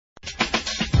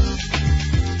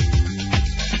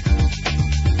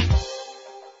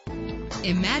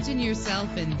Imagine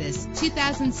yourself in this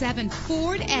 2007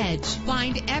 Ford Edge.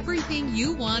 Find everything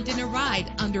you want in a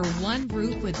ride under one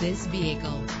roof with this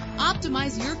vehicle.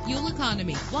 Optimize your fuel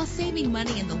economy while saving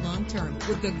money in the long term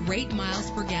with the great miles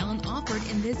per gallon offered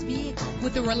in this vehicle.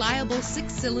 With a reliable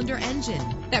 6-cylinder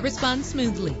engine that responds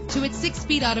smoothly to its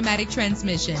 6-speed automatic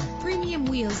transmission. Premium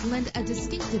wheels lend a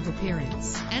distinctive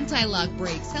appearance. Anti-lock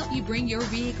brakes help you bring your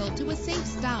vehicle to a safe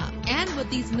stop. And with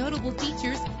these notable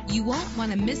features, you won't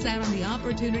want to miss out on the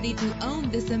opportunity to own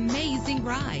this amazing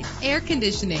ride. Air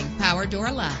conditioning, power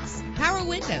door locks, power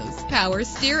windows, power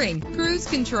steering, cruise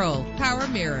control, power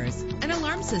mirrors, an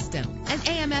alarm system, an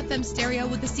AM/FM stereo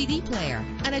with a CD player,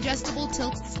 an adjustable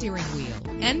tilt steering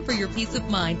wheel. And for your peace of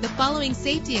mind, the following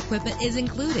safety equipment is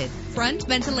included: front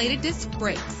ventilated disc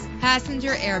brakes,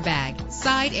 passenger airbag,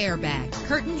 side airbag,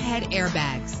 curtain head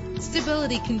airbags,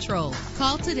 stability control.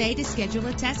 Call today to schedule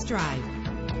a test drive.